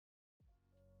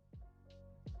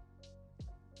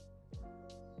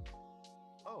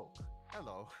Oh,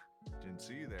 hello. Didn't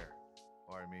see you there.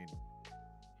 Or I mean,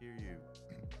 hear you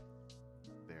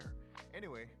there.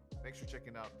 Anyway, thanks for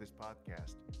checking out this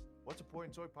podcast. What's a Poi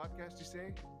N Soy Podcast, you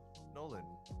say? Nolan,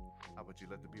 how about you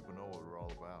let the people know what we're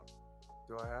all about?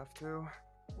 Do I have to?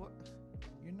 What?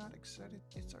 You're not excited?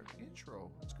 It's our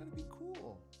intro. It's gonna be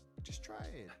cool. Just try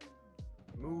it.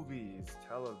 Movies,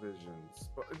 television,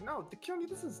 no, Keone,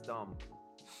 this is dumb.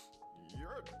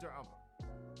 You're dumb.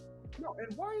 No,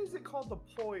 and why is it called the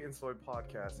Poi N Soy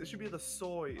Podcast? It should be the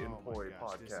Soy and Poi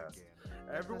Podcast.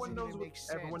 Everyone knows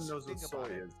what soy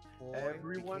is.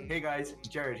 Everyone. Hey guys,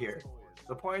 Jared here.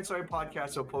 The Poi N Soy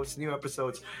Podcast will post new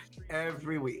episodes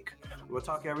every week. We'll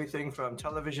talk everything from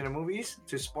television and movies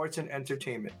to sports and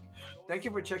entertainment. Thank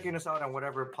you for checking us out on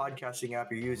whatever podcasting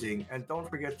app you're using, and don't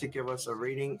forget to give us a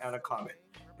rating and a comment.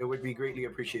 It would be greatly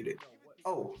appreciated.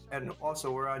 Oh, and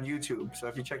also we're on YouTube, so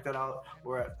if you check that out,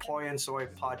 we're at Poi N Soy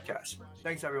Podcast.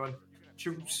 Thanks, everyone.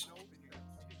 Cheers.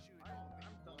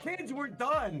 Kids, we're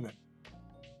done.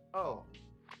 Oh.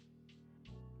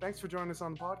 Thanks for joining us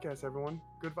on the podcast, everyone.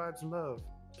 Good vibes and love.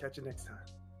 Catch you next time.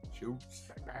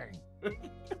 Shoots. Bang.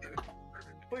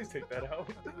 Please take that out.